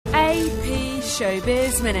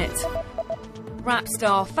ShowBiz Minute. Rap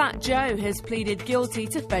star Fat Joe has pleaded guilty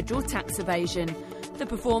to federal tax evasion. The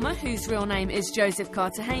performer, whose real name is Joseph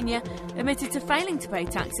Cartagena, admitted to failing to pay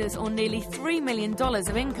taxes on nearly $3 million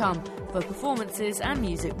of income for performances and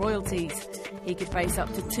music royalties. He could face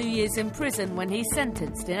up to 2 years in prison when he's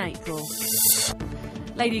sentenced in April.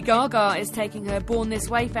 Lady Gaga is taking her Born This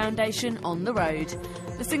Way foundation on the road.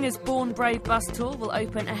 The singer's Born Brave bus tour will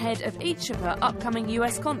open ahead of each of her upcoming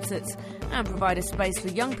US concerts and provide a space for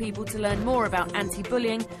young people to learn more about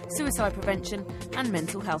anti-bullying, suicide prevention and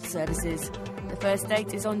mental health services. The first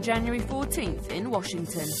date is on January 14th in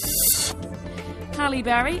Washington. Halle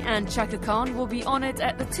Berry and Chaka Khan will be honoured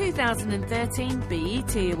at the 2013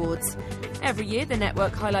 BET Awards. Every year, the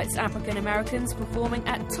network highlights African Americans performing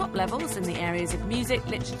at top levels in the areas of music,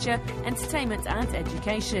 literature, entertainment and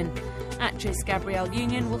education. Actress Gabrielle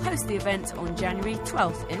Union will host the event on January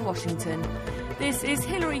 12th in Washington. This is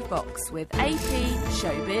Hilary Fox with AP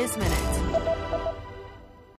ShowBiz Minute.